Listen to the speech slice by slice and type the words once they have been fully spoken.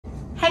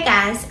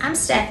guys, I'm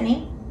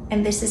Stephanie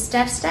and this is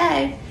Steph's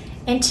Stove,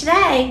 and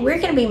today we're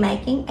going to be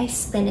making a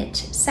spinach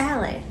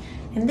salad.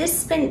 And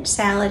this spinach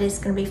salad is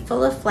going to be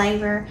full of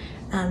flavor,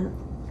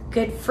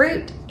 good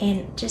fruit,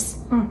 and just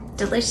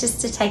delicious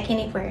to take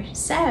anywhere.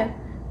 So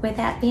with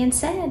that being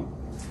said,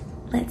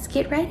 let's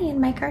get ready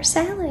and make our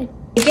salad.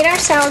 To get our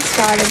salad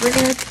started, we're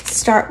going to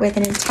start with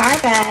an entire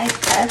bag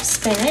of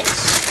spinach.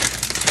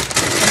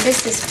 And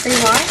this is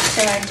pre-washed,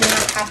 so I do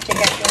not have to go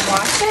and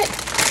wash it.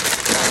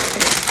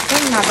 Put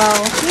it in my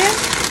bowl here.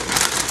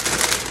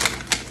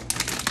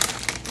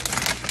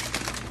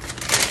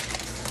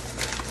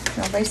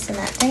 I'll loosen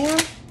that down.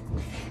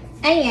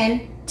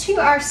 And to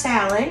our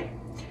salad,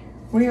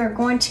 we are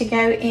going to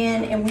go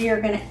in and we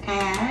are going to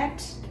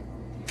add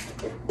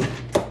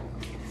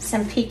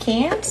some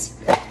pecans.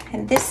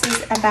 And this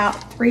is about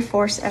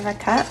 3/4 of a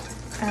cup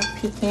of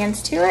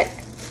pecans to it.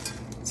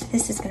 So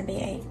this is going to be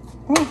a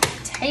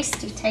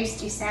tasty,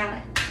 tasty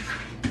salad.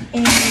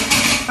 And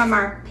from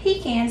our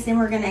pecans, then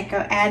we're going to go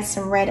add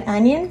some red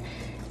onion.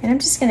 And I'm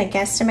just going to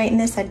guesstimate in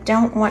this. I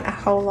don't want a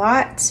whole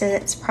lot, so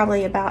that's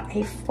probably about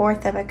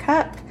 1/4 of a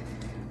cup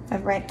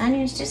of red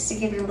onions, just to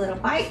give it a little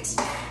bite.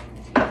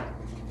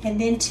 And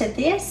then to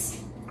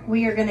this,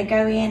 we are going to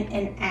go in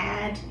and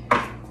add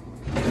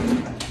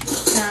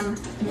some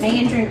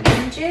mandarin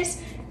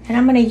oranges. And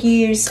I'm going to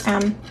use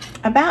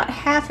about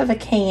 1/2 of a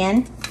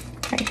can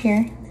right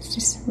here. It's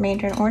just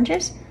mandarin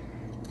oranges.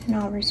 And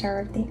I'll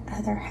reserve the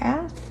other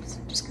 1/2. So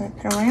I'm just going to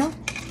put them around.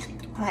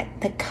 I like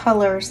the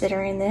colors that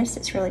are in this.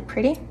 It's really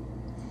pretty.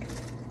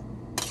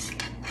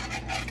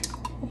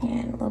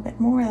 And a little bit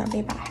more. That'll be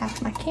about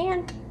 1/2 my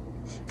can.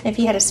 If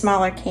you had a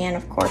smaller can,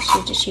 of course,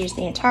 you just use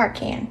the entire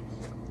can.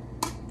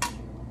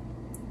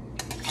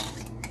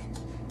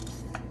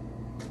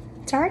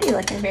 It's already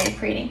looking very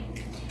pretty.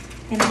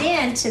 And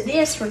then to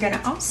this, we're going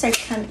to also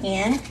come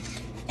in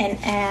and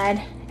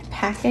add a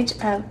package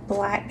of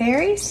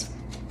blackberries.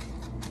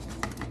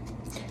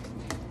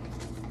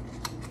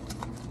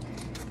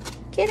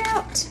 Get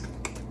out.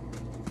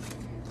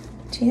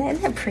 See that?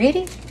 Isn't that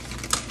pretty?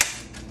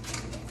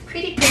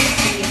 Pretty, pretty,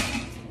 pretty.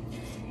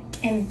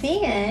 And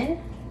then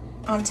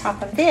on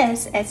top of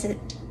this, if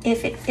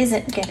it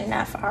isn't good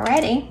enough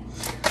already,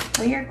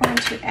 we are going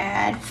to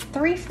add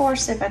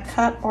 3/4 of a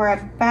cup, or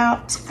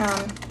about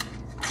a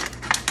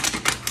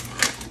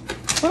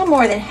little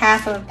more than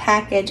 1/2 of a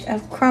package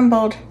of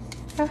crumbled,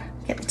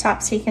 get the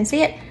top so you can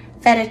see it,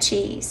 feta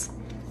cheese.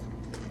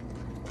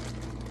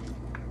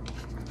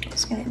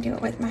 Just gonna do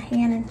it with my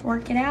hand and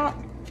work it out.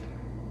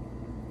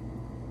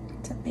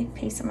 It's a big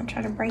piece. I'm gonna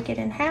try to break it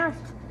in half.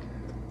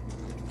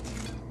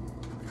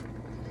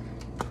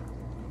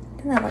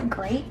 Doesn't that look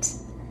great?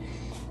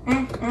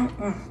 All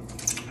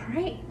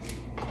right.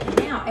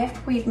 Now,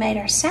 after we've made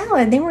our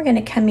salad, then we're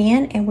gonna come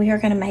in and we are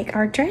gonna make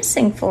our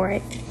dressing for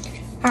it.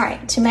 All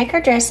right, to make our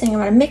dressing, I'm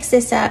gonna mix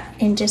this up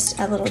in just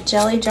a little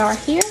jelly jar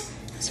here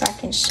so I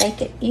can shake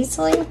it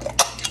easily.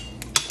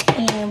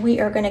 And we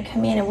are gonna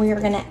come in and we are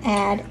gonna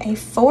add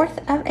 1/4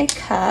 of a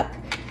cup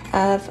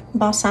of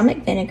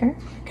balsamic vinegar.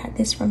 I got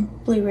this from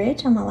Blue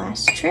Ridge on my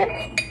last trip.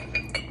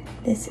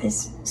 This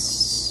is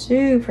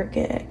super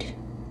good.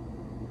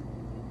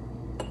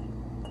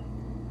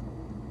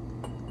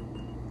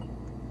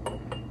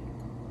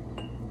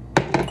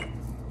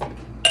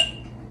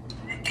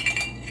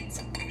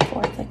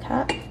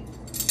 Cup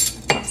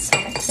of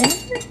balsamic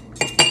vinegar.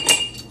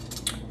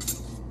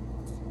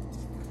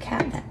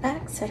 Cap that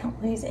back so I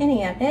don't lose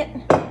any of it.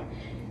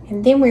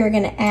 And then we are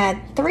going to add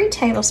 3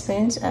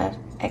 tablespoons of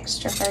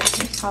extra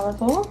virgin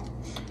olive oil.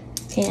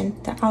 And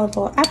the olive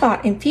oil, I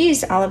bought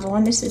infused olive oil,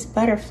 and this is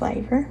butter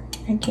flavor.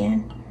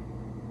 Again,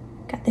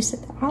 got this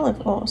at the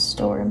olive oil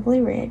store in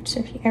Blue Ridge, so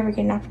if you ever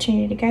get an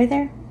opportunity to go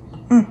there,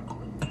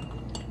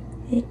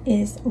 it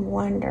is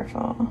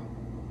wonderful.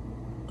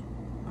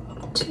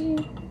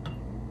 2.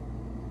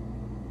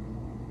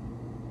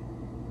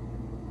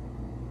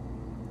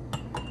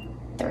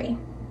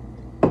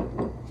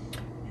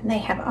 And they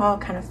have all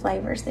kind of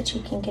flavors that you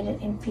can get it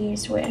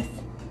infused with.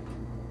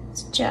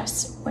 It's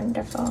just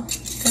wonderful.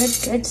 Good,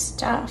 good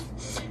stuff.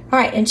 All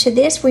right, and to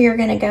this we are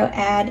going to go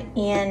add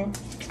in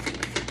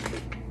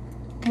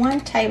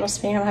 1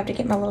 tablespoon. I'm going to have to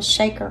get my little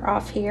shaker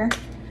off here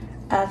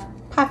of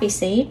poppy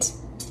seeds.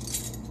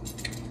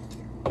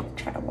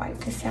 Try to wipe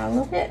this out a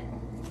little bit.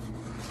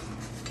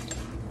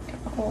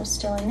 Got the oil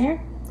still in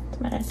there. So I'm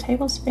going to add a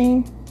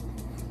tablespoon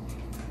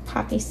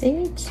poppy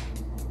seeds.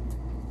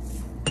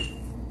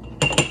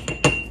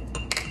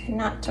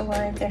 Not to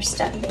worry if they're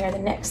stuck there. The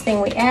next thing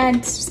we add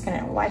is just going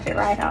to wipe it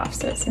right off,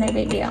 so it's no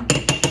big deal.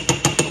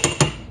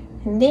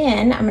 And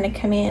then I'm going to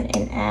come in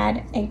and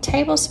add 1.5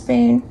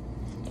 tablespoons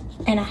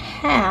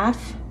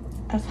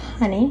of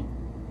honey.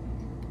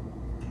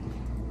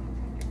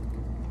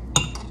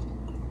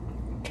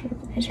 Try to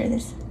measure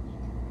this.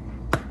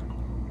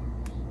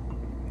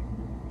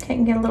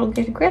 Can't get a little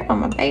good grip on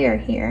my bear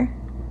here.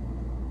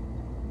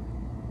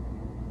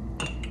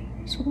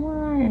 There's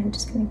 1. I'm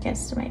just going to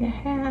guesstimate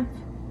 1/2.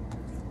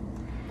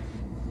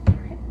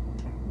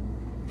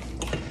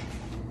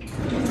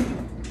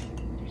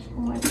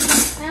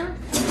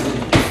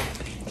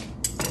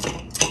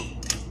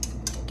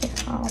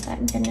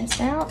 and thin this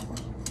out.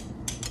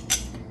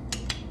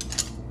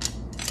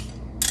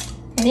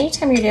 And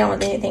anytime you're dealing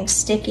with anything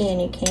sticky,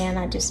 and you can,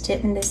 I just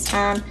didn't this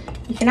time.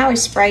 You can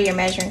always spray your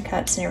measuring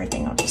cups and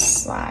everything will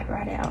just slide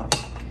right out.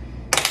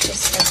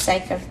 Just for the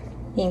sake of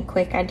being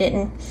quick, I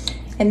didn't.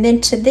 And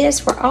then to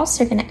this, we're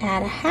also gonna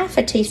add a half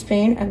a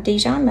teaspoon of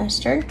Dijon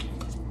mustard.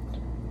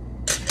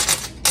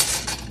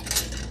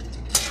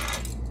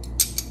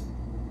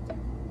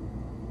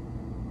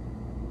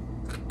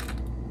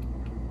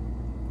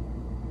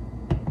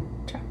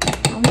 Drop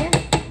that on there.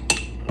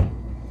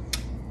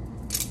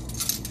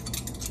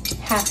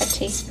 Half a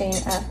teaspoon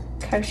of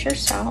kosher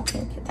salt,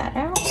 and get that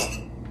out.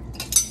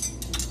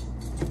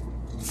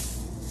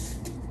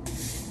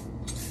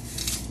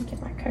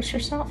 Get my kosher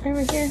salt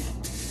over here.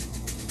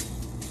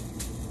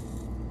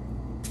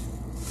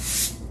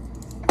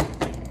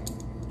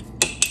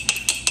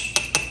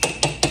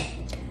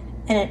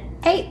 And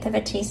 1/8 of a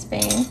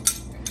teaspoon.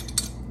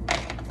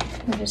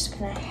 I'm just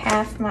gonna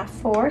half my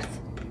 1/4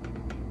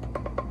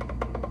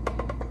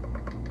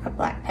 of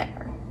black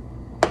pepper.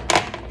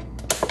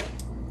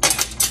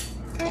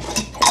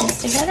 Put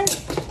this together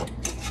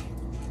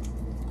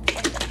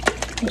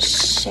and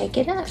shake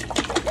it up.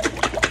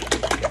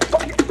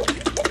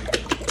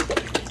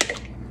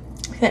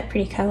 Look at that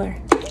pretty color.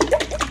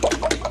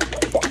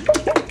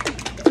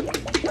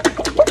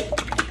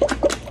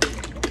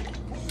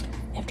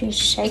 After you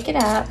shake it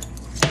up,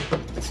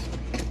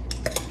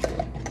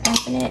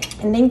 open it,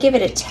 and then give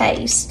it a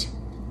taste.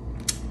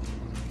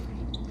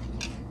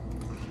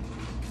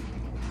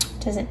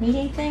 Doesn't need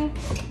anything.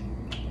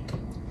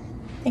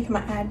 I think I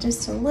might add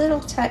just a little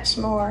touch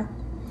more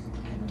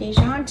of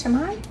Dijon to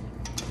mine.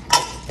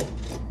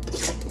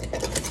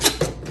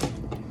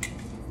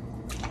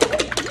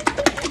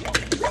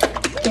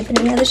 Give it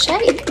another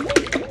shake.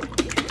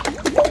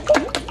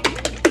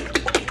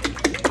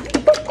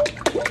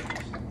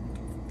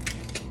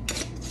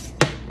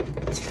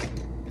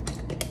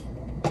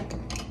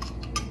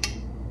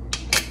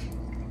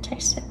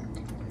 Taste it.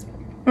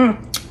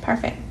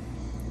 Perfect.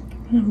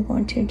 And I'm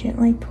going to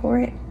gently pour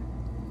it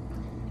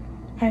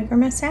over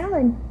my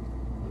salad.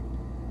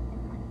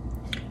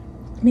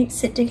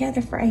 Mix it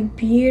together for a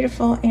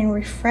beautiful and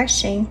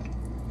refreshing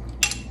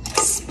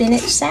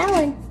spinach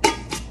salad.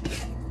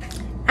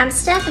 I'm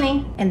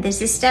Stephanie, and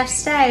this is Steph's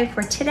Stove,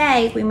 where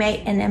today we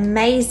made an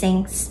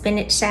amazing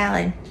spinach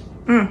salad.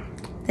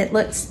 That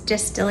looks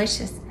just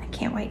delicious. I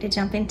can't wait to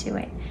jump into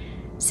it.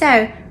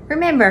 So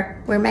remember,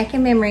 we're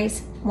making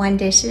memories one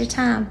dish at a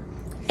time.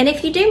 And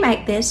if you do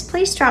make this,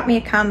 please drop me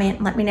a comment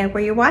and let me know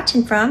where you're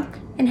watching from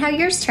and how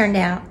yours turned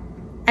out.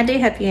 I do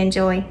hope you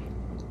enjoy.